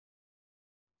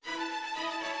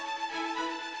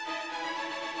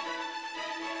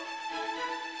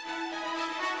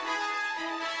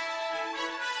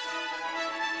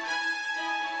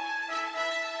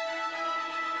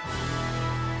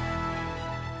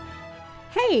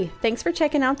Hey, thanks for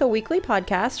checking out the weekly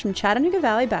podcast from Chattanooga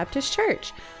Valley Baptist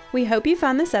Church. We hope you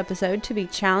found this episode to be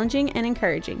challenging and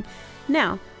encouraging.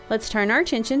 Now, let's turn our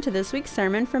attention to this week's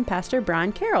sermon from Pastor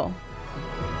Brian Carroll.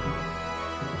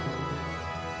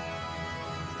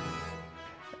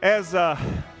 As I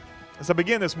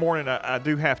begin this morning, I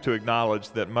do have to acknowledge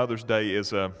that Mother's Day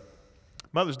is an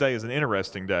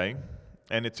interesting day,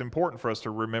 and it's important for us to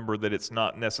remember that it's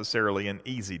not necessarily an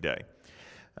easy day.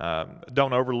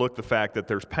 Don't overlook the fact that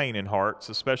there's pain in hearts,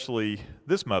 especially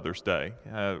this Mother's Day.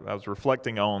 I was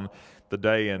reflecting on the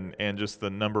day and just the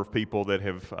number of people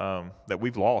that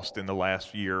we've lost in the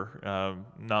last year,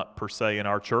 not per se in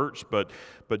our church, but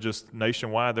just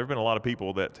nationwide. There have been a lot of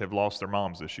people that have lost their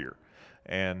moms this year,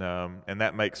 and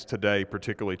that makes today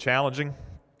particularly challenging.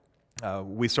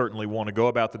 We certainly want to go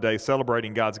about the day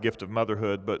celebrating God's gift of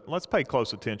motherhood, but let's pay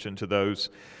close attention to those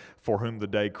for whom the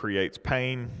day creates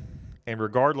pain. And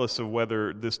regardless of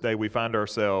whether this day we find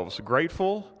ourselves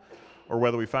grateful or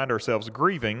whether we find ourselves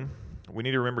grieving, we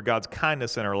need to remember God's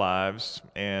kindness in our lives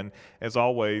and, as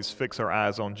always, fix our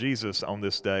eyes on Jesus on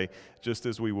this day just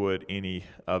as we would any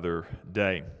other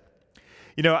day.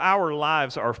 You know, our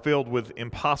lives are filled with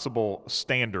impossible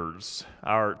standards.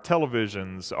 Our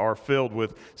televisions are filled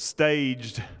with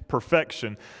staged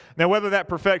perfection. Now, whether that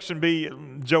perfection be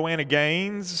Joanna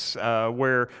Gaines,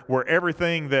 where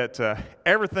everything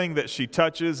that she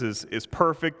touches is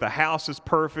perfect, the house is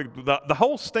perfect, the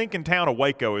whole stinking town of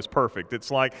Waco is perfect.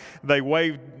 It's like they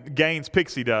waved Gaines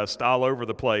pixie dust all over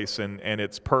the place, and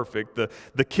it's perfect.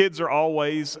 The kids are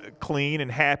always clean and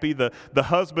happy. The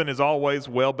husband is always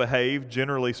well behaved,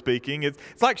 generally speaking.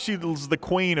 It's like she's the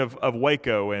queen of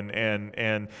Waco,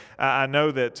 and I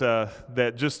know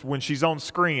that just when she's on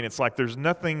screen, it's like there's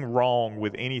nothing wrong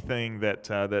with anything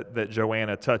that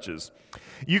Joanna touches.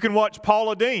 You can watch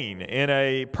Paula Deen in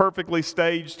a perfectly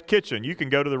staged kitchen. You can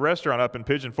go to the restaurant up in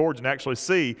Pigeon Forge and actually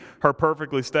see her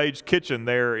perfectly staged kitchen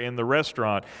there in the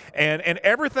restaurant. And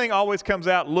everything always comes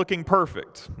out looking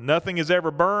perfect. Nothing is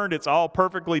ever burned. It's all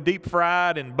perfectly deep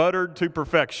fried and buttered to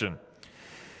perfection.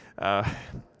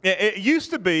 It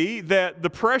used to be that the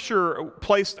pressure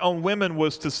placed on women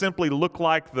was to simply look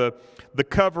like the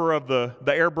cover of the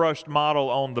airbrushed model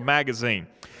on the magazine.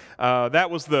 That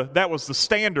was the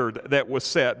standard that was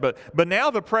set. But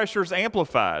now the pressure's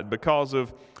amplified because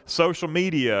of social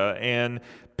media and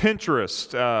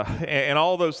Pinterest and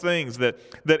all those things, that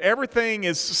everything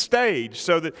is staged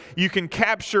so that you can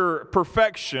capture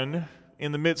perfection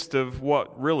in the midst of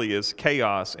what really is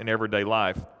chaos in everyday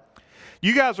life.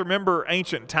 You guys remember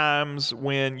ancient times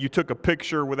when you took a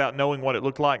picture without knowing what it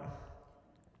looked like?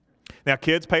 Now,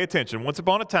 kids, pay attention. Once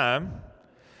upon a time,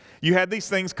 you had these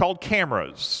things called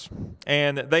cameras,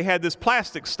 and they had this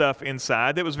plastic stuff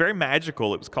inside that was very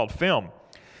magical. It was called film.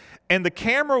 And the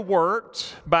camera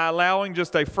worked by allowing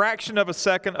just a fraction of a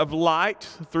second of light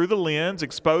through the lens,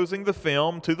 exposing the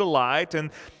film to the light,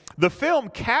 and the film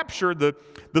captured the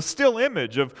still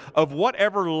image of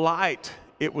whatever light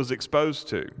it was exposed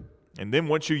to. And then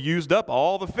once you used up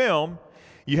all the film,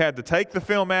 you had to take the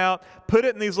film out, put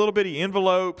it in these little bitty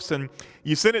envelopes, and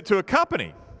you sent it to a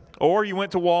company. Or you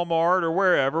went to Walmart or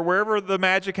wherever the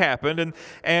magic happened,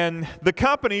 and the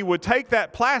company would take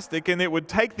that plastic and it would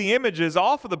take the images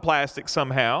off of the plastic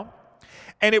somehow,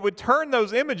 and it would turn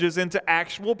those images into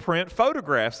actual print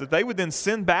photographs that they would then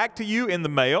send back to you in the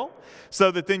mail so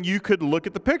that then you could look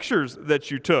at the pictures that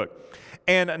you took.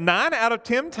 And 9 out of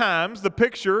 10 times, the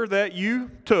picture that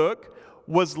you took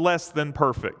was less than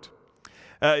perfect.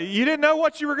 You didn't know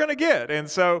what you were going to get. And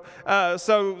so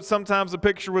sometimes the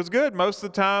picture was good. Most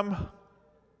of the time,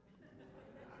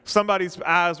 somebody's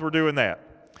eyes were doing that.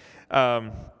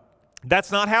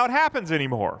 That's not how it happens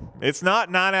anymore. It's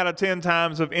not 9 out of 10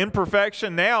 times of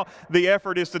imperfection. Now the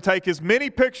effort is to take as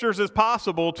many pictures as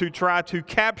possible to try to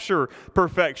capture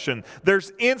perfection.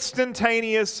 There's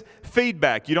instantaneous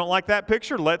feedback. You don't like that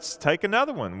picture? Let's take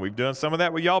another one. We've done some of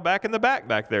that with y'all back in the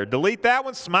back there. Delete that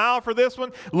one, smile for this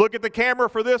one, look at the camera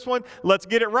for this one. Let's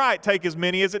get it right. Take as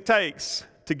many as it takes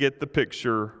to get the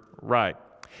picture right.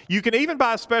 You can even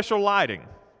buy special lighting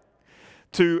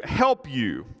to help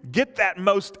you get that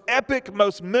most epic,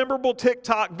 most memorable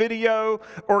TikTok video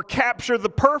or capture the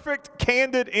perfect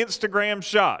candid Instagram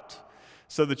shot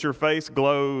so that your face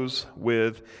glows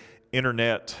with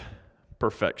internet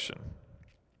perfection.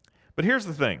 But here's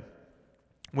the thing.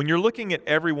 When you're looking at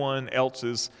everyone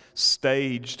else's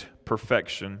staged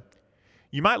perfection,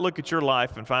 you might look at your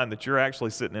life and find that you're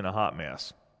actually sitting in a hot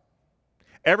mess.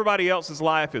 Everybody else's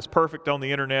life is perfect on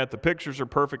the internet. The pictures are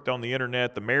perfect on the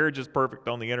internet. The marriage is perfect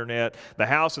on the internet. The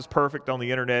house is perfect on the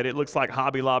internet. It looks like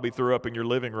Hobby Lobby threw up in your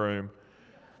living room.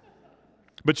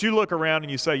 But you look around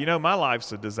and you say, my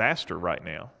life's a disaster right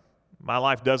now. My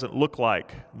life doesn't look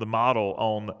like the model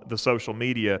on the social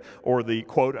media or the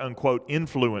quote-unquote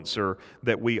influencer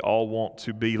that we all want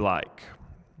to be like.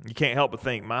 You can't help but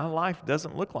think, my life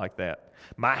doesn't look like that.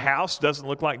 My house doesn't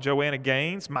look like Joanna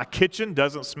Gaines. My kitchen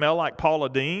doesn't smell like Paula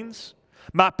Dean's.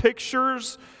 My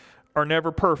pictures are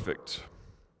never perfect.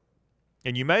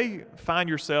 And you may find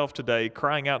yourself today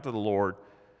crying out to the Lord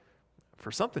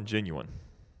for something genuine.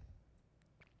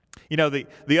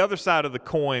 The other side of the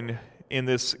coin in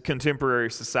this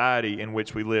contemporary society in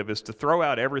which we live is to throw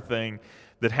out everything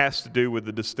that has to do with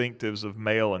the distinctives of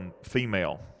male and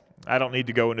female. I don't need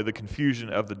to go into the confusion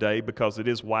of the day because it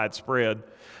is widespread.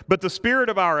 But the spirit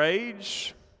of our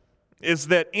age is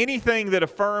that anything that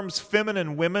affirms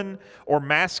feminine women or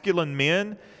masculine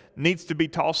men needs to be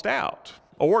tossed out.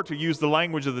 Or to use the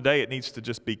language of the day, it needs to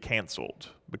just be canceled,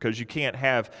 because you can't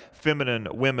have feminine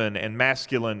women and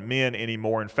masculine men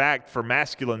anymore. In fact, for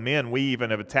masculine men, we even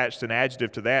have attached an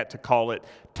adjective to that to call it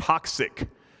toxic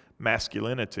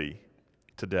masculinity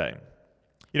today.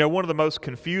 One of the most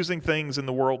confusing things in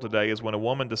the world today is when a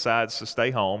woman decides to stay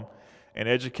home and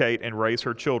educate and raise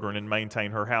her children and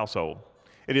maintain her household.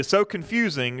 It is so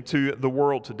confusing to the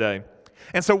world today.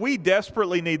 And so we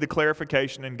desperately need the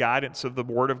clarification and guidance of the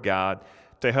Word of God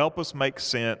to help us make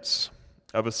sense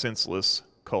of a senseless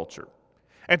culture.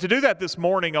 And to do that this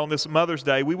morning on this Mother's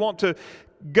Day, we want to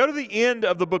go to the end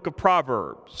of the book of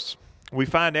Proverbs. We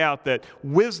find out that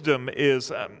wisdom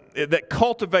that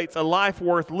cultivates a life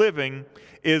worth living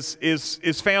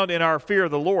is found in our fear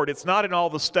of the Lord. It's not in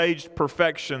all the staged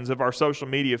perfections of our social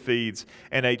media feeds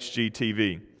and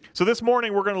HGTV. So this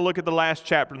morning we're going to look at the last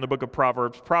chapter in the book of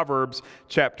Proverbs, Proverbs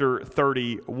chapter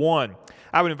 31.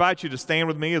 I would invite you to stand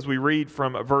with me as we read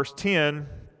from verse 10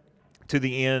 to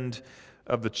the end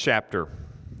of the chapter.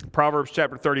 Proverbs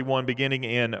chapter 31, beginning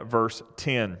in verse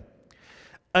 10.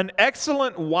 An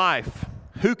excellent wife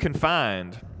who can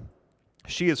find?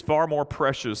 She is far more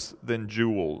precious than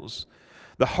jewels.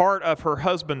 The heart of her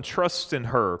husband trusts in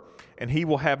her, and he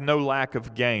will have no lack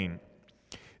of gain.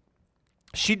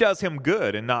 She does him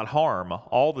good and not harm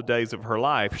all the days of her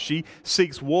life. She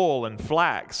seeks wool and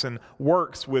flax and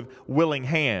works with willing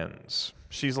hands.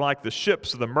 She's like the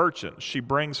ships of the merchant. She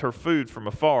brings her food from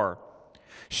afar.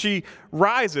 She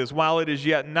rises while it is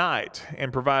yet night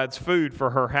and provides food for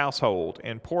her household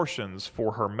and portions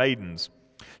for her maidens.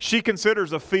 She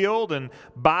considers a field and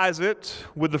buys it.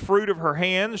 With the fruit of her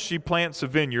hands, she plants a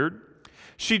vineyard.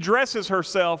 She dresses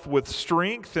herself with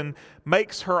strength and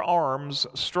makes her arms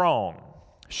strong.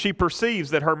 She perceives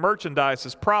that her merchandise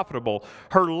is profitable.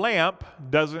 Her lamp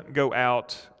doesn't go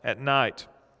out at night.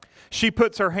 She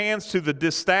puts her hands to the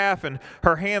distaff, and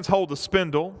her hands hold the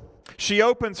spindle. She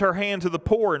opens her hand to the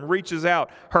poor and reaches out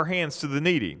her hands to the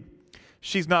needy.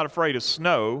 She's not afraid of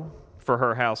snow for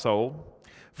her household,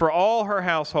 for all her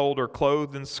household are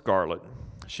clothed in scarlet.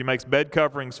 She makes bed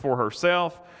coverings for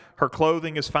herself. Her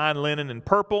clothing is fine linen and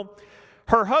purple.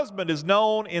 Her husband is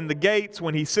known in the gates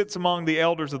when he sits among the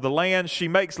elders of the land. She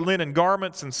makes linen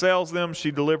garments and sells them.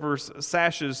 She delivers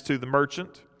sashes to the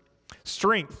merchant.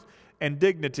 Strength and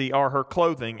dignity are her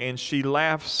clothing, and she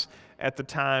laughs at the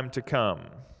time to come.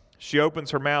 She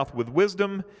opens her mouth with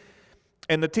wisdom,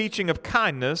 and the teaching of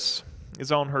kindness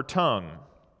is on her tongue.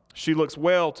 She looks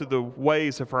well to the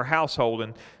ways of her household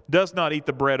and does not eat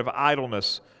the bread of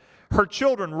idleness. Her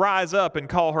children rise up and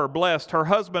call her blessed, her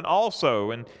husband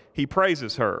also, and he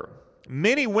praises her.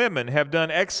 Many women have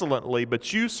done excellently,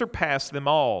 but you surpass them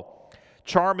all.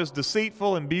 Charm is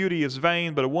deceitful and beauty is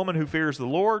vain, but a woman who fears the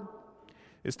Lord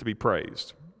is to be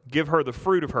praised. Give her the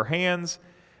fruit of her hands,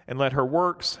 and let her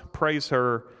works praise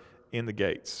her in the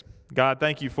gates. God,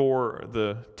 thank you for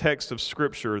the text of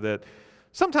Scripture that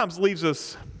sometimes leaves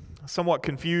us somewhat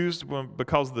confused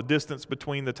because of the distance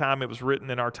between the time it was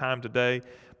written and our time today.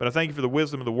 But I thank you for the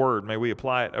wisdom of the Word. May we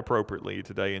apply it appropriately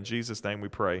today. In Jesus' name we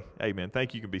pray. Amen.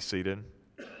 Thank you. You can be seated.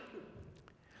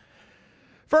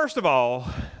 First of all,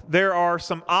 there are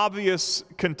some obvious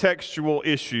contextual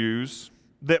issues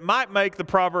that might make the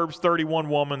Proverbs 31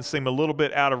 woman seem a little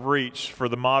bit out of reach for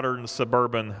the modern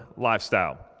suburban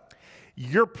lifestyle.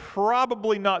 You're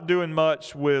probably not doing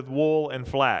much with wool and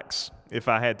flax, if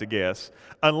I had to guess,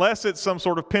 unless it's some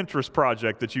sort of Pinterest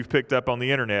project that you've picked up on the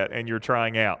internet and you're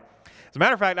trying out. As a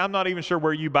matter of fact, I'm not even sure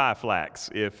where you buy flax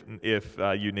if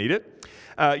you need it.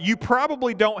 You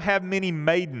probably don't have many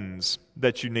maidens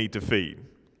that you need to feed,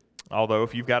 although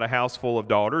if you've got a house full of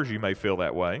daughters, you may feel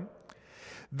that way.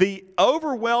 The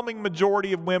overwhelming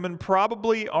majority of women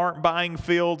probably aren't buying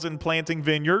fields and planting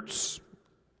vineyards,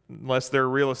 unless they're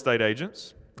real estate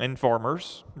agents and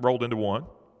farmers rolled into one.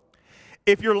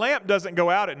 If your lamp doesn't go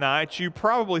out at night, you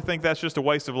probably think that's just a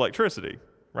waste of electricity,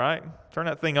 right? Turn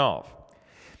that thing off.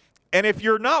 And if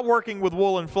you're not working with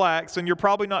wool and flax, then you're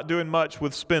probably not doing much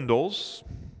with spindles.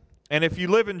 And if you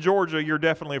live in Georgia, you're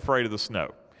definitely afraid of the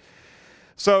snow.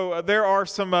 So there are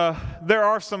some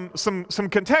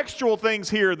contextual things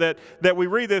here that we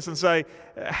read this and say,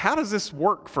 how does this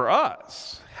work for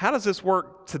us? How does this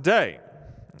work today?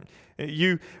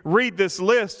 You read this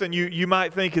list and you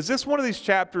might think, is this one of these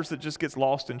chapters that just gets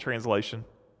lost in translation?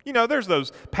 You know, there's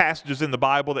those passages in the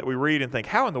Bible that we read and think,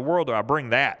 how in the world do I bring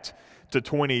that to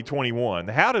 2021?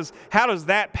 How does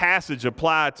that passage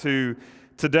apply to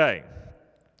today?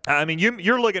 I mean,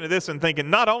 you're looking at this and thinking,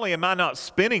 not only am I not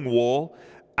spinning wool,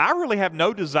 I really have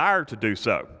no desire to do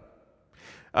so.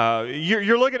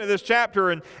 You're looking at this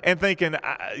chapter and thinking,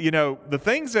 the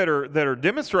things that are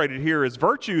demonstrated here as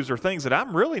virtues are things that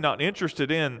I'm really not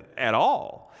interested in at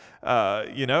all.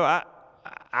 I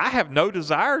have no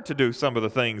desire to do some of the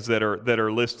things that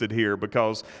are listed here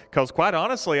because quite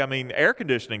honestly, I mean, air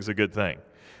conditioning is a good thing.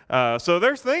 So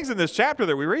there's things in this chapter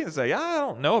that we read and say, I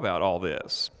don't know about all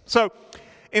this. So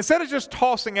instead of just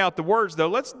tossing out the words, though,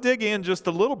 let's dig in just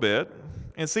a little bit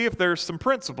and see if there's some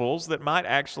principles that might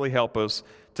actually help us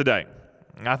today.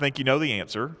 I think you know the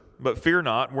answer, but fear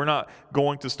not, we're not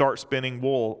going to start spinning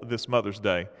wool this Mother's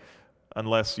Day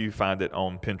unless you find it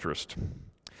on Pinterest.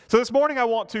 So this morning I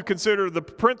want to consider the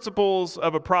principles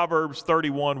of a Proverbs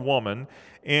 31 woman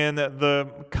in the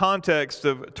context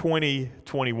of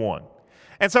 2021.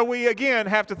 And so we again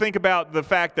have to think about the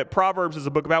fact that Proverbs is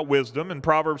a book about wisdom and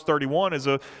Proverbs 31 is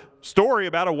a story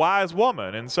about a wise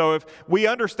woman. And so if we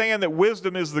understand that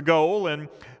wisdom is the goal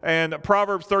and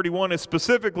Proverbs 31 is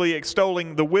specifically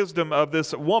extolling the wisdom of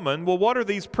this woman, well, what are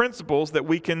these principles that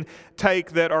we can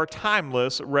take that are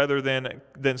timeless rather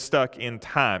than stuck in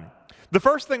time? The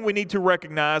first thing we need to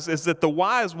recognize is that the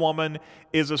wise woman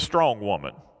is a strong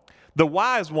woman. The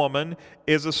wise woman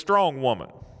is a strong woman.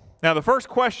 Now, the first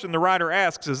question the writer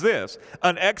asks is this: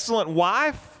 an excellent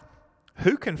wife,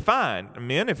 who can find?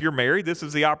 Men, if you're married, this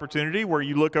is the opportunity where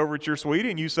you look over at your sweetie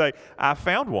and you say, I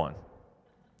found one.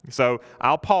 So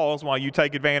I'll pause while you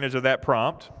take advantage of that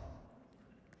prompt.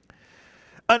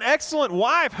 An excellent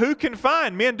wife, who can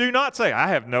find? Men, do not say, I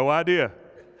have no idea.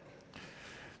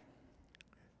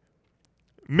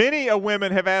 Many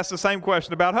women have asked the same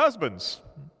question about husbands,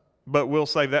 but we'll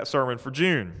save that sermon for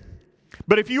June.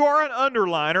 But if you are an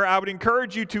underliner, I would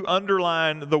encourage you to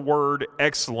underline the word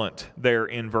excellent there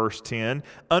in verse 10.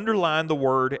 Underline the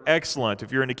word excellent. If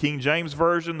you're in the King James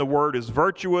Version, the word is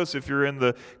virtuous. If you're in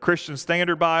the Christian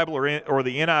Standard Bible or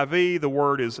the NIV, the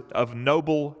word is of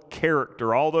noble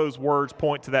character. All those words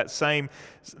point to that same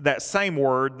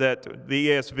word that the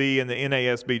ESV and the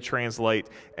NASB translate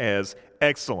as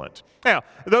excellent. Now,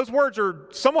 those words are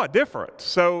somewhat different.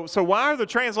 So why are the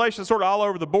translations sort of all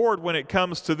over the board when it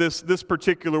comes to this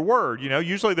particular word? You know,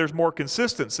 usually there's more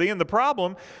consistency, and the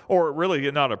problem, or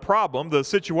really not a problem, the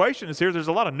situation is here, there's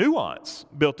a lot of nuance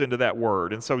built into that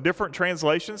word, and so different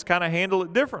translations kind of handle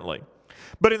it differently.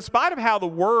 But in spite of how the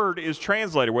word is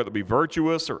translated, whether it be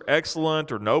virtuous or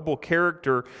excellent or noble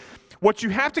character, what you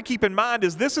have to keep in mind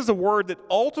is this is a word that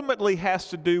ultimately has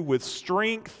to do with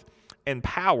strength and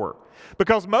power.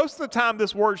 Because most of the time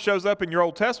this word shows up in your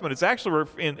Old Testament, it's actually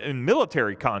in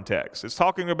military context. It's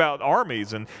talking about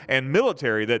armies and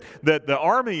military, that the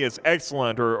army is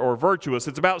excellent or virtuous.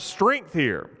 It's about strength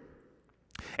here.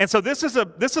 And so this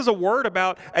is a word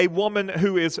about a woman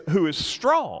who is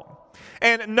strong.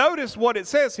 And notice what it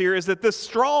says here is that this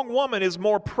strong woman is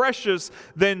more precious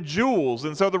than jewels.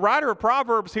 And so the writer of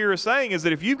Proverbs here is saying is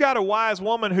that if you've got a wise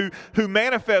woman who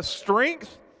manifests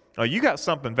strength, oh, you got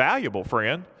something valuable,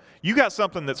 friend. You got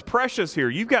something that's precious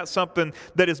here. You've got something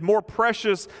that is more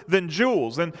precious than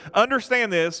jewels. And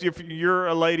understand this, if you're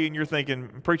a lady and you're thinking,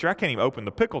 preacher, I can't even open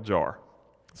the pickle jar.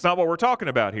 It's not what we're talking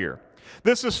about here.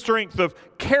 This is strength of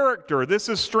character. This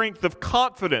is strength of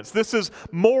confidence. This is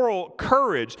moral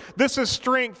courage. This is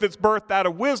strength that's birthed out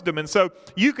of wisdom. And so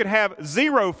you could have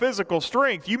zero physical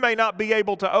strength. You may not be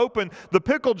able to open the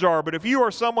pickle jar, but if you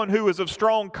are someone who is of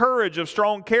strong courage, of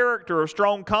strong character, of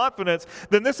strong confidence,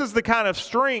 then this is the kind of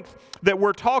strength that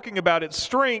we're talking about. It's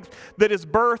strength that is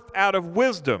birthed out of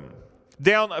wisdom.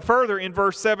 Down further in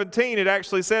verse 17, it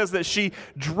actually says that she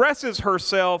dresses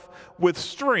herself with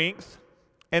strength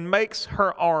and makes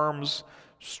her arms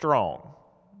strong.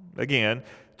 Again,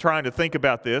 trying to think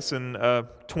about this in a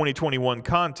 2021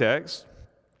 context.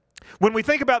 When we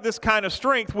think about this kind of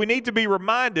strength, we need to be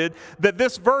reminded that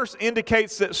this verse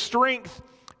indicates that strength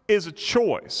is a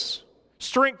choice.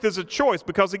 Strength is a choice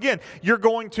because, again, you're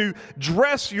going to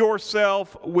dress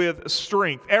yourself with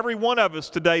strength. Every one of us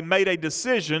today made a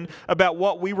decision about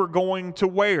what we were going to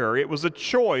wear. It was a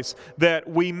choice that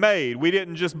we made. We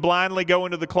didn't just blindly go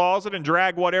into the closet and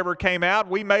drag whatever came out.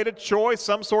 We made a choice.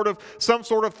 Some sort of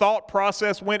thought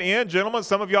process went in. Gentlemen,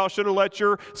 some of y'all should have let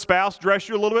your spouse dress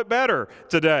you a little bit better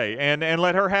today and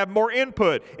let her have more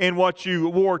input in what you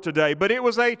wore today. But it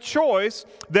was a choice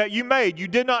that you made. You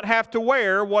did not have to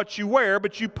wear what you wear,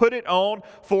 but you put it on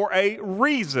for a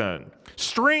reason.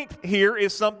 Strength here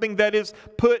is something that is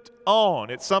put on.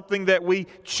 It's something that we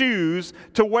choose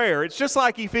to wear. It's just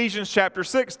like Ephesians chapter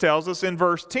 6 tells us in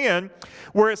verse 10,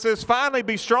 where it says, finally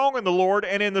be strong in the Lord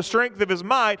and in the strength of His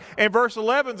might. And verse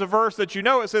 11 is a verse that you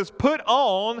know. It says, put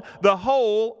on the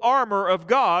whole armor of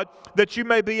God that you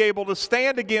may be able to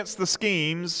stand against the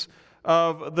schemes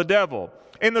of the devil.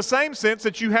 In the same sense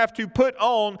that you have to put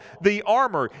on the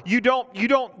armor. You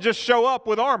don't just show up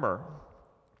with armor.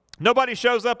 Nobody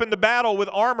shows up in the battle with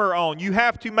armor on. You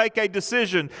have to make a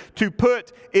decision to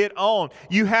put it on.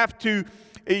 You have to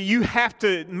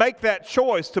make that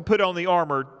choice to put on the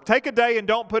armor. Take a day and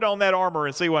don't put on that armor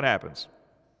and see what happens.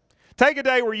 Take a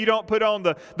day where you don't put on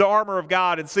the armor of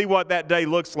God and see what that day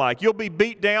looks like. You'll be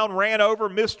beat down, ran over,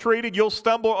 mistreated. You'll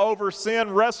stumble over sin,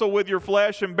 wrestle with your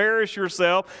flesh, embarrass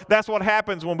yourself. That's what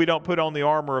happens when we don't put on the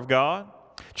armor of God.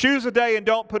 Choose a day and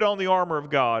don't put on the armor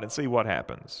of God and see what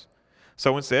happens.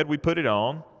 So instead, we put it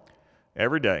on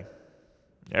every day.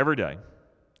 Every day.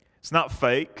 It's not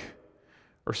fake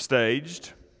or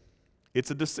staged.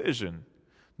 It's a decision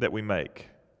that we make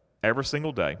every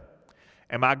single day.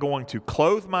 Am I going to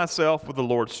clothe myself with the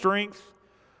Lord's strength,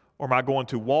 or am I going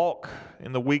to walk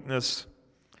in the weakness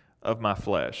of my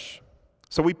flesh?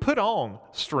 So we put on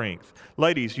strength.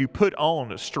 Ladies, you put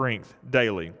on strength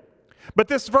daily. But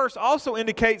this verse also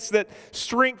indicates that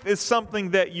strength is something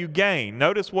that you gain.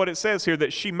 Notice what it says here,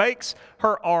 that she makes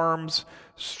her arms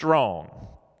strong.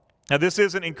 Now, this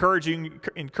isn't encouraging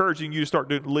you to start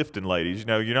doing lifting, ladies. You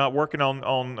know, you're not working on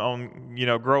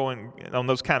growing on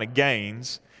those kind of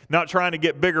gains. Not trying to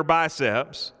get bigger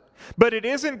biceps, but it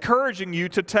is encouraging you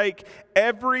to take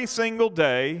every single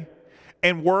day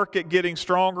and work at getting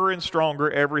stronger and stronger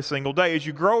every single day. As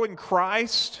you grow in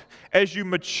Christ, as you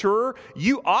mature,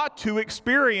 you ought to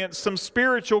experience some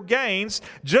spiritual gains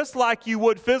just like you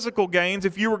would physical gains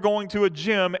if you were going to a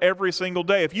gym every single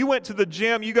day. If you went to the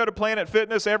gym, you go to Planet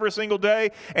Fitness every single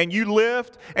day, and you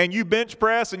lift, and you bench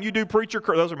press, and you do preacher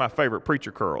curls. Those are my favorite,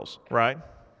 preacher curls, right?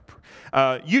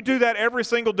 You do that every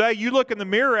single day. You look in the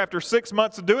mirror after 6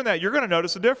 months of doing that, you're going to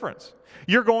notice a difference.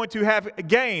 You're going to have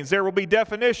gains. There will be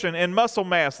definition and muscle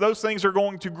mass. Those things are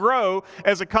going to grow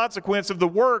as a consequence of the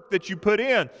work that you put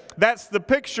in. That's the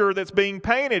picture that's being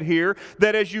painted here,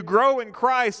 that as you grow in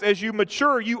Christ, as you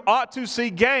mature, you ought to see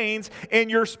gains in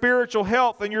your spiritual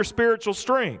health and your spiritual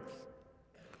strength.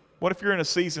 What if you're in a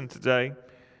season today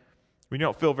when you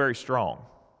don't feel very strong?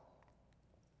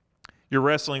 You're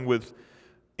wrestling with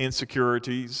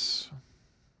insecurities,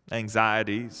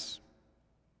 anxieties.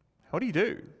 What do you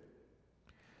do?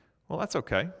 Well, that's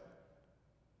okay.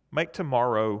 Make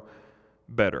tomorrow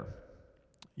better.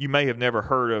 You may have never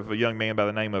heard of a young man by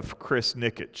the name of Chris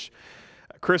Nikic.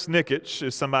 Chris Nikic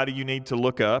is somebody you need to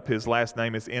look up. His last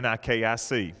name is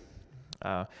Nikic.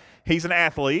 He's an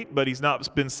athlete, but he's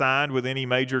not been signed with any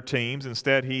major teams.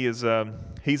 Instead, he's a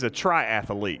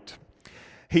triathlete.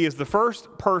 He is the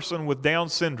first person with Down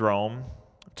syndrome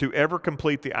to ever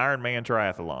complete the Ironman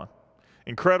triathlon.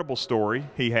 Incredible story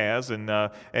he has, and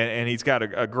he's got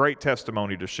a great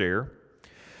testimony to share.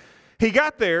 He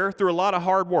got there through a lot of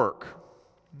hard work.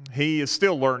 He is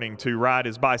still learning to ride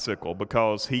his bicycle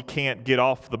because he can't get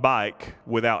off the bike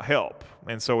without help.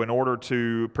 And so in order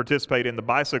to participate in the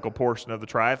bicycle portion of the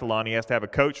triathlon, he has to have a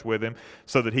coach with him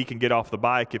so that he can get off the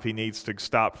bike if he needs to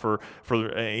stop for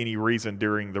any reason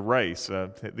during the race.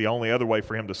 The only other way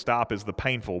for him to stop is the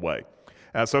painful way.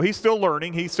 So he's still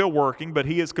learning, he's still working, but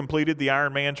he has completed the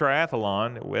Ironman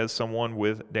triathlon as someone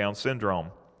with Down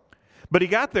syndrome. But he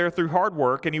got there through hard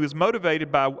work, and he was motivated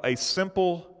by a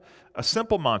simple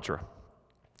mantra: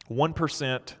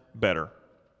 1% better.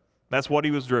 That's what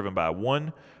he was driven by,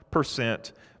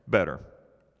 1% better.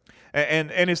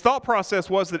 And his thought process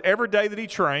was that every day that he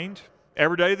trained,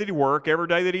 every day that he worked, every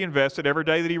day that he invested, every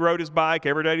day that he rode his bike,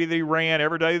 every day that he ran,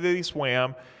 every day that he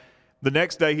swam, the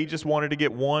next day he just wanted to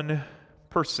get 1%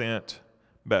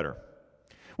 better.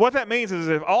 What that means is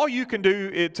if all you can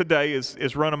do today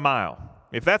is run a mile,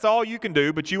 if that's all you can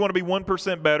do, but you want to be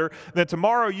 1% better, then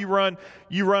tomorrow you run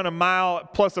a mile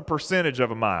plus a percentage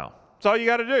of a mile. That's all you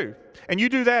got to do. And you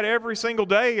do that every single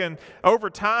day, and over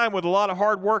time with a lot of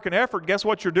hard work and effort, guess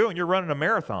what you're doing? You're running a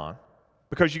marathon.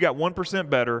 because you got 1%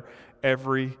 better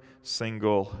every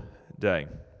single day.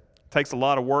 It takes a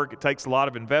lot of work. It takes a lot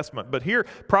of investment. But here,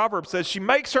 Proverbs says she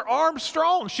makes her arms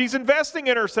strong. She's investing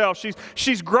in herself.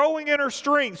 She's growing in her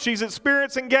strength. She's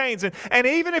experiencing gains. And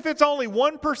even if it's only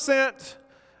 1%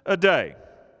 a day,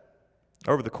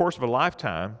 over the course of a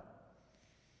lifetime,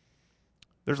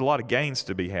 there's a lot of gains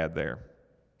to be had there.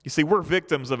 You see, we're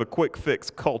victims of a quick fix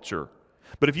culture.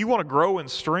 But if you want to grow in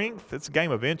strength, it's a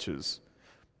game of inches,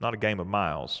 not a game of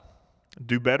miles.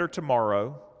 Do better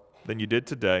tomorrow than you did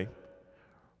today.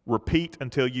 Repeat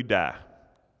until you die.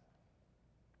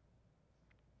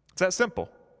 It's that simple.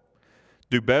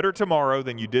 Do better tomorrow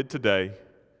than you did today,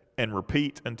 and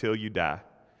repeat until you die.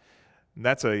 And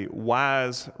that's a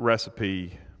wise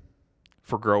recipe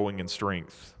for growing in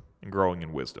strength and growing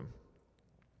in wisdom.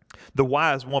 The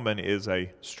wise woman is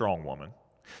a strong woman.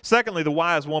 Secondly, the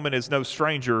wise woman is no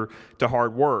stranger to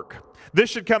hard work. This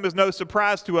should come as no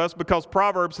surprise to us because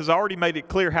Proverbs has already made it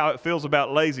clear how it feels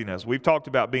about laziness. We've talked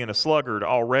about being a sluggard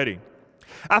already.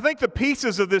 I think the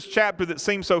pieces of this chapter that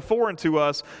seem so foreign to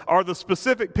us are the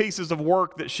specific pieces of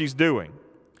work that she's doing.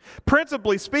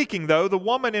 Principally speaking, though, the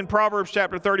woman in Proverbs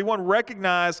chapter 31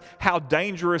 recognized how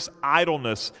dangerous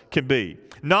idleness can be.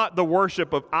 Not the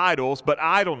worship of idols, but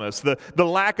idleness, the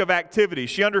lack of activity.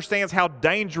 She understands how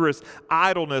dangerous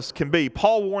idleness can be.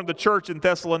 Paul warned the church in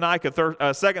Thessalonica,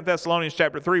 2 Thessalonians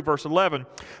chapter 3, verse 11,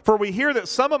 "For we hear that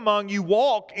some among you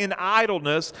walk in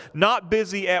idleness, not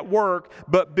busy at work,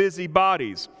 but busy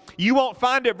bodies." You won't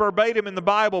find it verbatim in the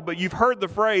Bible, but you've heard the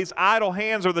phrase, idle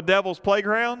hands are the devil's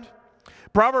playground.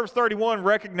 Proverbs 31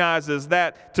 recognizes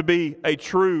that to be a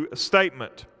true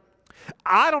statement.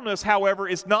 Idleness, however,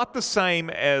 is not the same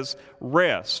as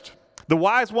rest. The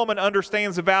wise woman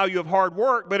understands the value of hard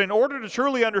work, but in order to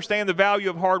truly understand the value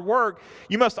of hard work,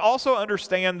 you must also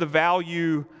understand the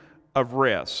value of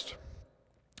rest.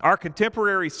 Our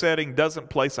contemporary setting doesn't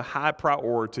place a high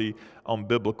priority on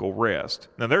biblical rest.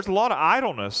 Now, there's a lot of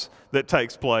idleness that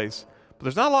takes place, but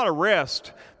there's not a lot of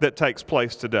rest that takes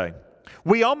place today.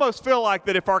 We almost feel like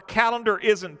that if our calendar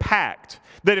isn't packed,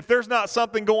 that if there's not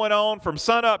something going on from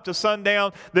sun up to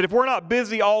sundown, that if we're not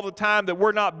busy all the time, that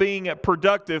we're not being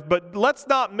productive. But let's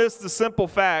not miss the simple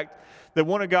fact that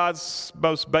one of God's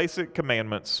most basic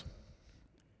commandments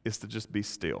is to just be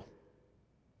still.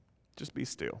 Just be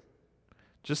still.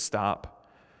 Just stop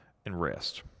and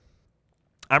rest.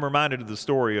 I'm reminded of the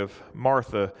story of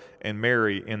Martha and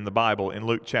Mary in the Bible in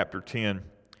Luke chapter 10.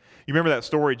 You remember that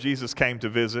story? Jesus came to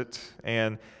visit,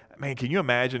 and man, can you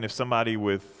imagine if somebody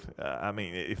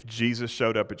if Jesus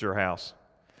showed up at your house?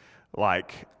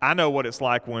 Like, I know what it's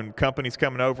like when company's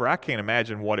coming over. I can't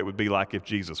imagine what it would be like if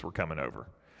Jesus were coming over.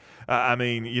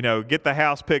 Get the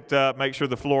house picked up, make sure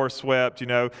the floor is swept,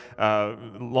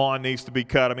 lawn needs to be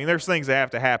cut. I mean, there's things that have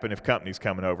to happen if company's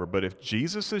coming over. But if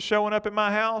Jesus is showing up at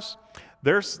my house,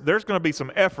 there's going to be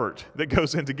some effort that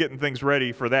goes into getting things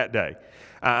ready for that day.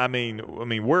 We're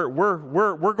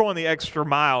going the extra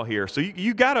mile here. So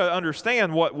you got to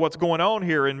understand what's going on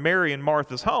here in Mary and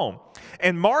Martha's home.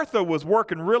 And Martha was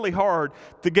working really hard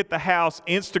to get the house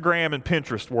Instagram and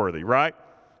Pinterest worthy, right?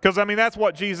 Because, that's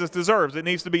what Jesus deserves. It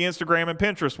needs to be Instagram and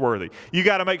Pinterest worthy. You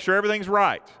got to make sure everything's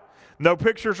right. No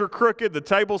pictures are crooked. The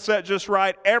table's set just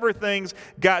right. Everything's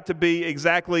got to be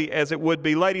exactly as it would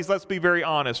be. Ladies, let's be very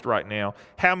honest right now.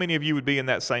 How many of you would be in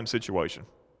that same situation?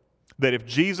 That if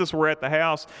Jesus were at the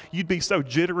house, you'd be so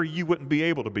jittery you wouldn't be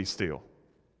able to be still.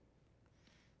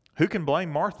 Who can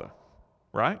blame Martha,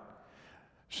 right?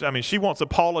 She wants a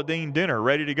Paula Deen dinner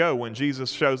ready to go when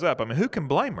Jesus shows up. Who can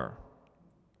blame her?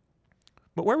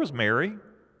 But where was Mary?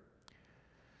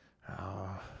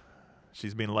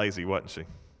 She's being lazy, wasn't she?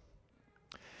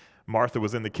 Martha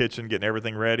was in the kitchen getting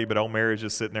everything ready, but old Mary's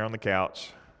just sitting there on the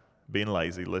couch, being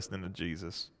lazy, listening to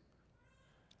Jesus.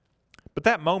 But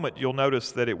that moment, you'll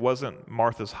notice that it wasn't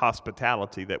Martha's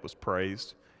hospitality that was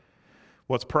praised.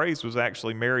 What's praised was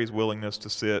actually Mary's willingness to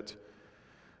sit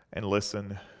and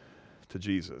listen to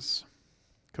Jesus.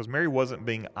 Because Mary wasn't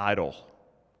being idle.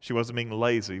 She wasn't being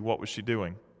lazy. What was she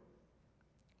doing?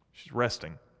 She's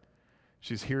resting.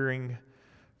 She's hearing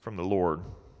from the Lord.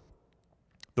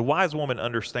 The wise woman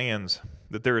understands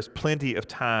that there is plenty of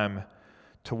time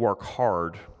to work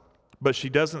hard, but she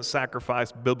doesn't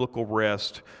sacrifice biblical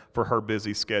rest for her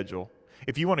busy schedule.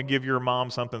 If you want to give your mom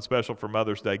something special for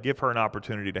Mother's Day, give her an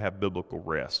opportunity to have biblical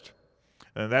rest.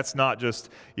 And that's not just,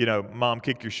 mom,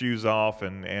 kick your shoes off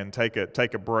and take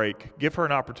a break. Give her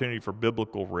an opportunity for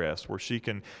biblical rest where she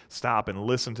can stop and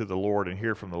listen to the Lord and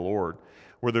hear from the Lord.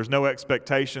 Where there's no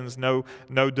expectations, no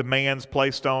demands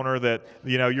placed on her that,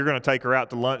 you're going to take her out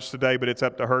to lunch today, but it's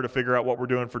up to her to figure out what we're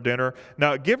doing for dinner.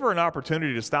 Now, give her an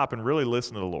opportunity to stop and really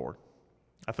listen to the Lord.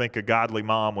 I think a godly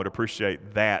mom would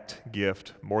appreciate that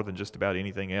gift more than just about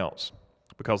anything else,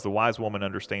 because the wise woman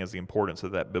understands the importance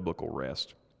of that biblical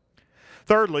rest.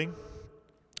 Thirdly,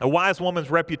 a wise woman's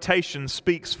reputation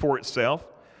speaks for itself.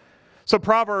 So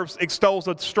Proverbs extols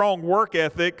a strong work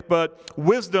ethic, but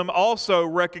wisdom also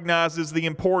recognizes the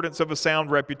importance of a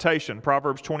sound reputation.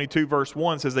 Proverbs 22 verse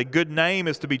 1 says, "A good name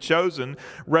is to be chosen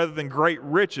rather than great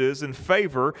riches, and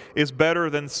favor is better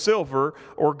than silver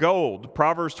or gold."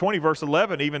 Proverbs 20 verse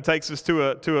 11 even takes us to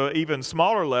a even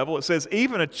smaller level. It says,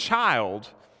 "Even a child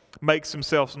makes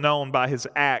himself known by his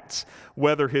acts,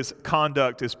 whether his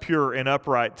conduct is pure and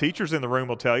upright." Teachers in the room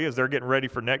will tell you, as they're getting ready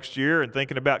for next year and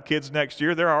thinking about kids next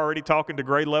year, they're already talking to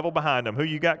grade level behind them. Who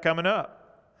you got coming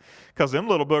up? Because them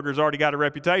little boogers already got a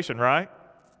reputation, right?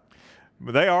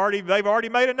 They've already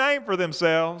made a name for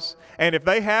themselves. And if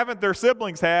they haven't, their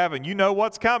siblings have, and you know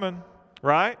what's coming,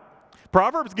 right?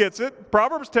 Proverbs gets it.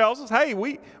 Proverbs tells us, hey,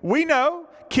 we know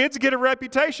kids get a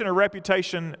reputation. A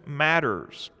reputation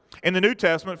matters. In the New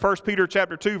Testament, 1 Peter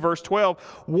chapter 2, verse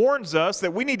 12, warns us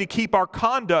that we need to keep our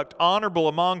conduct honorable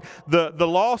among the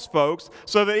lost folks,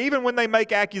 so that even when they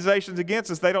make accusations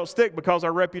against us, they don't stick, because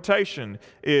our reputation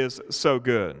is so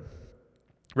good.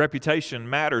 Reputation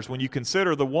matters. When you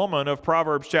consider the woman of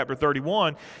Proverbs chapter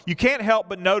 31, you can't help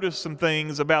but notice some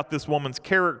things about this woman's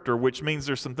character, which means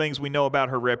there's some things we know about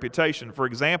her reputation. For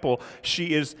example,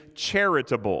 she is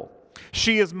charitable.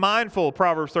 She is mindful,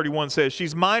 Proverbs 31 says.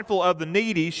 She's mindful of the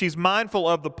needy. She's mindful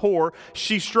of the poor.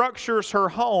 She structures her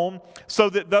home so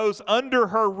that those under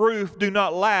her roof do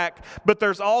not lack, but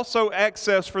there's also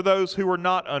excess for those who are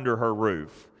not under her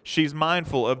roof. She's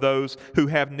mindful of those who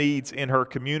have needs in her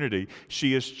community.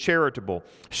 She is charitable.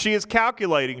 She is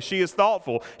calculating. She is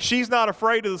thoughtful. She's not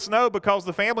afraid of the snow because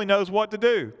the family knows what to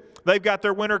do. They've got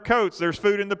their winter coats. There's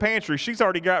food in the pantry. She's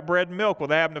already got bread and milk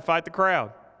without having to fight the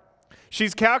crowd.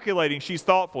 She's calculating, she's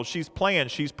thoughtful, she's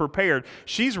planned, she's prepared.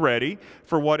 She's ready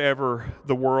for whatever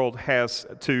the world has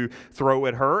to throw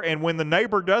at her. And when the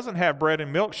neighbor doesn't have bread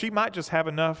and milk, she might just have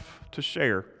enough to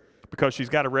share, because she's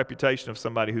got a reputation of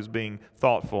somebody who's being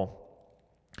thoughtful.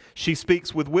 She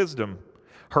speaks with wisdom.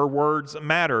 Her words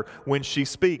matter. When she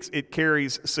speaks, it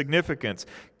carries significance.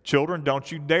 Children, don't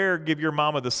you dare give your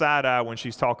mama the side eye when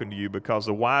she's talking to you, because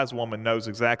the wise woman knows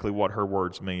exactly what her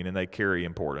words mean, and they carry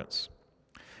importance.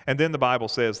 And then the Bible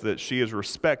says that she is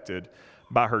respected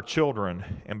by her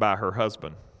children and by her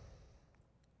husband.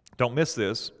 Don't miss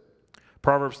this.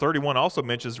 Proverbs 31 also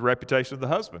mentions the reputation of the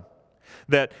husband.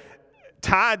 That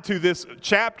tied to this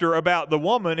chapter about the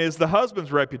woman is the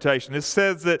husband's reputation. It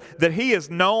says that he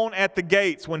is known at the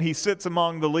gates when he sits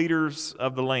among the leaders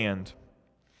of the land.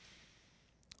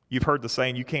 You've heard the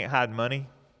saying, you can't hide money,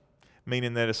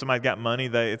 meaning that if somebody's got money,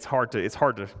 it's hard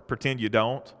to pretend you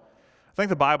don't. I think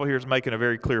the Bible here is making a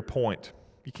very clear point.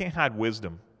 You can't hide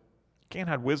wisdom. You can't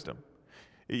hide wisdom.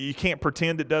 You can't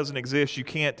pretend it doesn't exist. You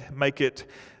can't make it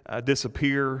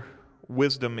disappear.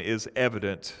 Wisdom is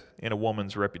evident in a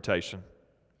woman's reputation.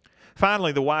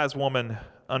 Finally, the wise woman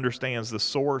understands the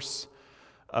source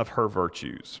of her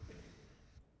virtues.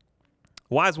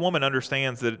 A wise woman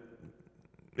understands that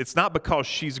it's not because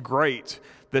she's great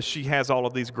that she has all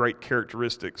of these great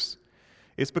characteristics.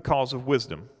 It's because of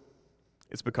wisdom.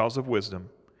 It's because of wisdom.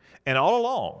 And all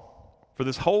along, for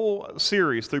this whole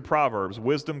series through Proverbs,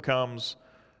 wisdom comes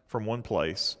from one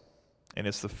place, and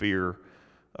it's the fear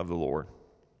of the Lord.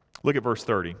 Look at verse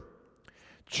 30.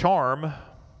 Charm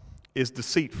is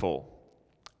deceitful.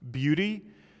 Beauty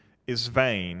is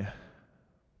vain.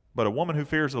 But a woman who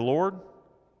fears the Lord,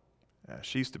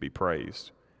 she's to be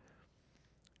praised.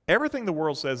 Everything the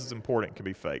world says is important can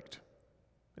be faked.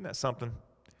 Isn't that something?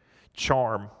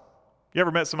 Charm. You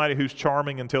ever met somebody who's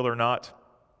charming until they're not?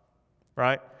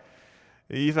 Right?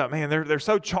 You thought, man, they're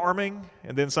so charming,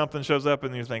 and then something shows up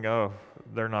and you think, oh,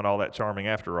 they're not all that charming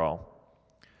after all.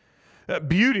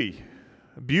 Beauty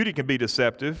can be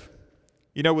deceptive.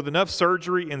 You know, with enough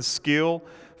surgery and skill,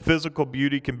 physical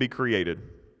beauty can be created.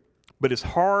 But as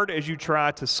hard as you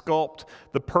try to sculpt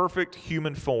the perfect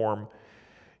human form,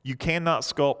 you cannot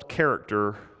sculpt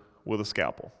character with a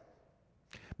scalpel.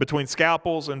 Between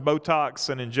scalpels and Botox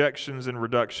and injections and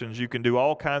reductions, you can do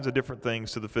all kinds of different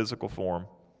things to the physical form.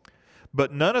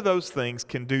 But none of those things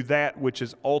can do that which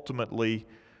is ultimately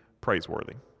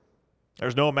praiseworthy.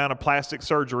 There's no amount of plastic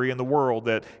surgery in the world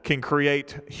that can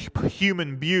create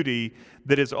human beauty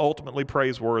that is ultimately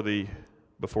praiseworthy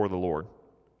before the Lord.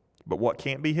 But what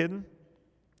can't be hidden?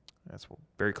 That's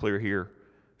very clear here.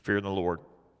 Fear the Lord.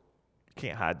 You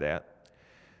can't hide that.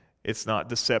 It's not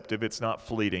deceptive. It's not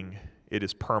fleeting. It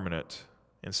is permanent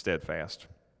and steadfast.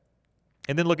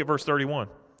 And then look at verse 31.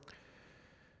 It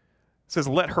says,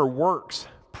 let her works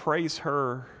praise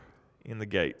her in the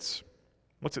gates.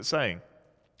 What's it saying?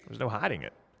 There's no hiding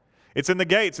it. It's in the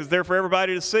gates. It's there for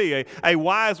everybody to see. A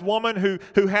wise woman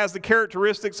who has the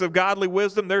characteristics of godly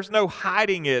wisdom, there's no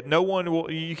hiding it.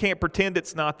 You can't pretend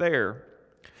it's not there.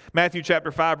 Matthew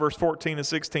chapter 5, verse 14 and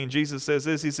 16, Jesus says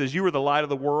this. He says, "You are the light of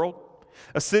the world.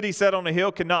 A city set on a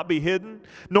hill cannot be hidden,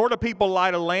 nor do people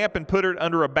light a lamp and put it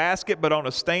under a basket, but on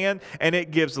a stand, and it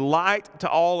gives light to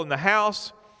all in the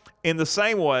house. In the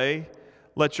same way,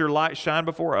 let your light shine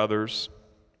before others,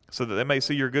 so that they may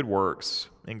see your good works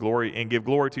and give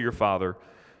glory to your Father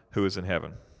who is in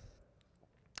heaven."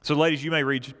 So, ladies, you may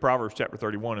read Proverbs chapter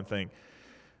 31 and think,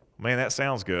 man, that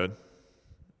sounds good,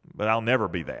 but I'll never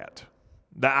be that.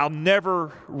 I'll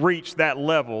never reach that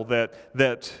level that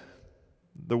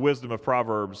the wisdom of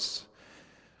Proverbs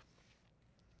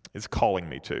is calling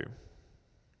me to.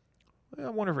 I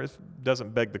wonder if it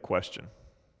doesn't beg the question.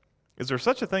 Is there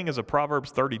such a thing as a Proverbs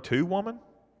 32 woman?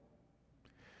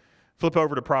 Flip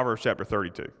over to Proverbs chapter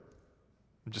 32.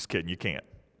 I'm just kidding, you can't.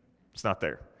 It's not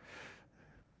there.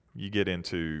 You get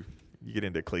into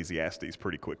Ecclesiastes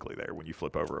pretty quickly there when you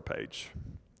flip over a page.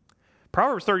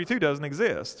 Proverbs 32 doesn't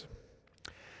exist.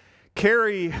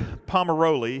 Carrie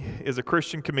Pomeroli is a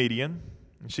Christian comedian,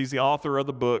 and she's the author of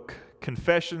the book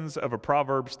Confessions of a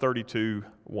Proverbs 32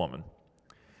 Woman.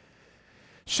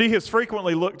 She has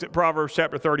frequently looked at Proverbs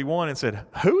chapter 31 and said,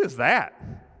 "Who is that?"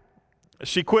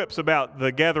 She quips about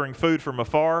the gathering food from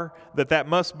afar, that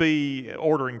must be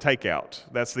ordering takeout.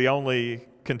 That's the only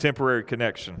contemporary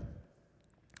connection.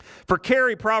 For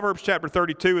Carrie, Proverbs chapter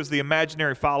 32 is the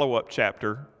imaginary follow-up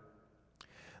chapter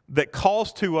that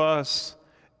calls to us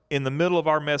in the middle of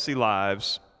our messy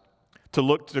lives to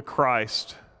look to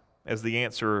Christ as the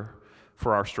answer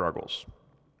for our struggles.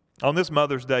 On this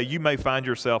Mother's Day, you may find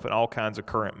yourself in all kinds of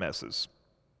current messes.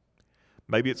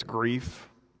 Maybe it's grief.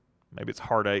 Maybe it's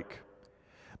heartache.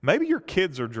 Maybe your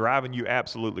kids are driving you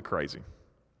absolutely crazy.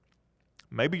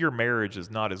 Maybe your marriage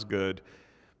is not as good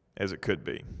as it could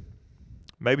be.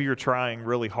 Maybe you're trying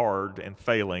really hard and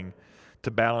failing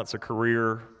to balance a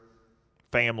career,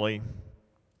 family,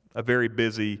 a very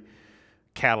busy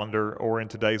calendar, or in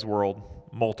today's world,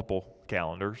 multiple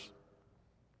calendars.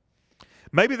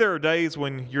 Maybe there are days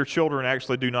when your children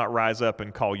actually do not rise up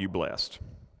and call you blessed.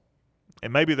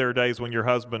 And maybe there are days when your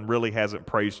husband really hasn't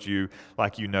praised you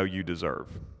like you know you deserve.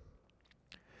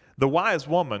 The wise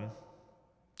woman,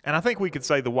 and I think we could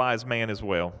say the wise man as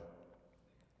well,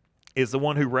 is the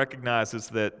one who recognizes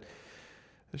that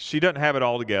she doesn't have it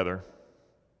all together,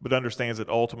 but understands that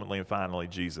ultimately and finally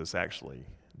Jesus actually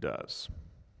does.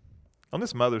 On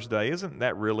this Mother's Day, isn't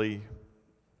that really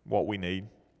what we need?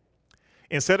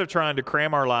 Instead of trying to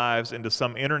cram our lives into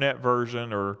some internet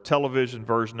version or television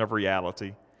version of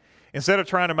reality, instead of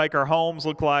trying to make our homes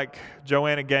look like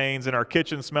Joanna Gaines and our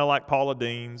kitchens smell like Paula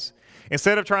Dean's,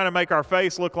 instead of trying to make our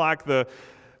face look like the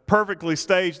perfectly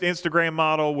staged Instagram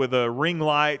model with a ring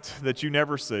light that you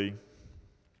never see,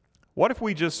 what if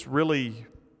we just really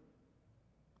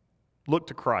look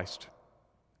to Christ?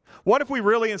 What if we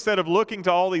really, instead of looking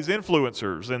to all these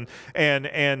influencers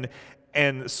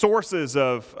and sources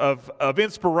of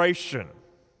inspiration,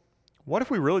 what if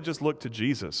we really just look to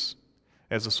Jesus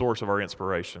as the source of our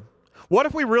inspiration? What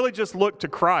if we really just look to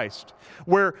Christ,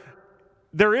 where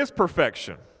there is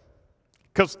perfection?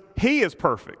 Because He is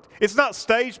perfect. It's not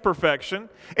staged perfection.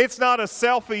 It's not a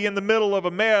selfie in the middle of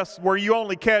a mess where you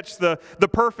only catch the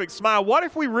perfect smile. What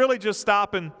if we really just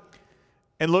stop and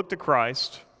look to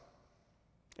Christ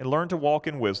and learn to walk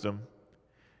in wisdom,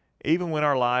 even when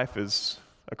our life is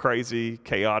a crazy,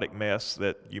 chaotic mess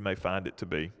that you may find it to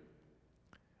be?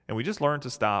 And we just learn to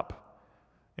stop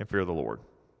and fear the Lord.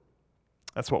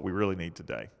 That's what we really need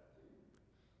today.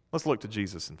 Let's look to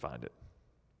Jesus and find it.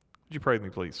 Would you pray with me,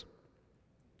 please?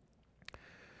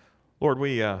 Lord,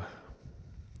 we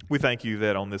thank you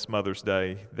that on this Mother's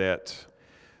Day that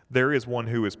there is one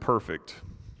who is perfect.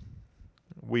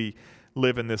 We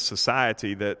live in this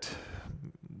society that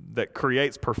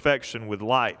creates perfection with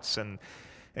lights and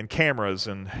cameras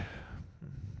and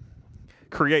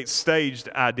creates staged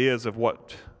ideas of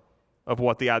what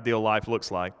the ideal life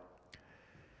looks like.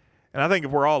 And I think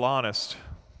if we're all honest,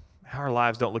 our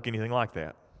lives don't look anything like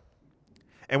that.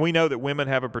 And we know that women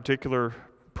have a particular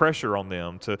pressure on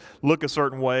them to look a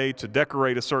certain way, to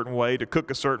decorate a certain way, to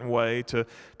cook a certain way, to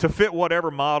fit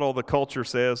whatever model the culture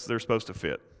says they're supposed to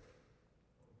fit.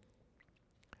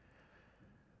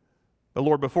 But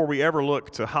Lord, before we ever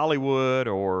look to Hollywood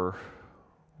or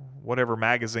whatever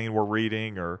magazine we're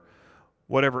reading or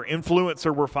whatever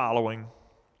influencer we're following,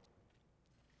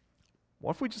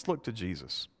 what if we just look to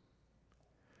Jesus?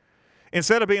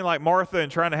 Instead of being like Martha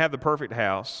and trying to have the perfect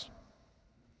house,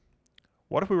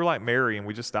 What if we were like Mary and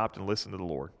we just stopped and listened to the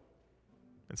Lord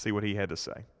and see what he had to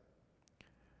say?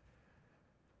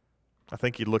 I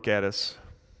think he'd look at us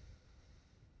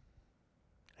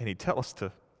and he'd tell us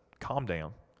to calm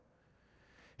down.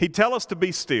 He'd tell us to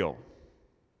be still.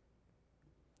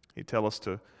 He'd tell us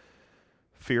to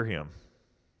fear him.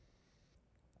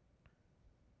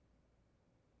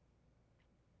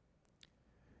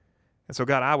 And so,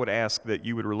 God, I would ask that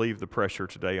you would relieve the pressure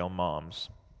today on moms.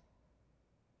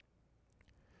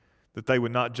 That they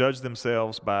would not judge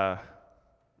themselves by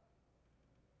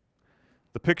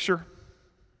the picture.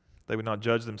 They would not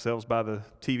judge themselves by the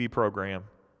TV program.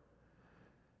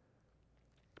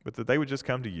 But that they would just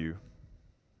come to you.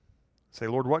 Say,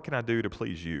 Lord, what can I do to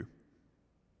please you?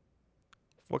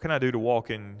 What can I do to walk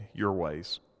in your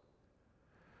ways?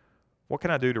 What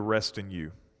can I do to rest in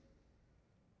you?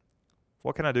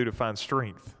 What can I do to find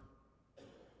strength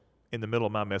in the middle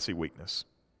of my messy weakness?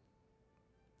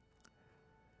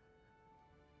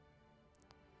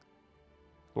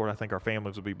 Lord, I think our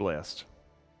families will be blessed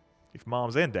if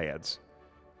moms and dads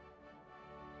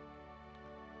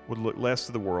would look less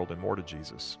to the world and more to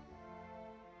Jesus.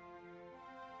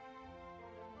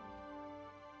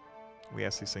 We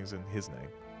ask these things in his name.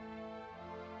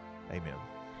 Amen.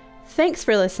 Thanks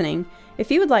for listening.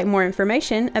 If you would like more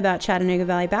information about Chattanooga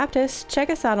Valley Baptist, check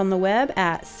us out on the web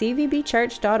at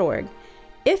cvbchurch.org.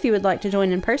 If you would like to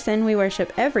join in person, we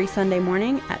worship every Sunday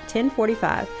morning at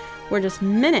 10:45. We're just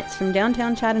minutes from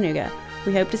downtown Chattanooga.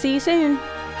 We hope to see you soon.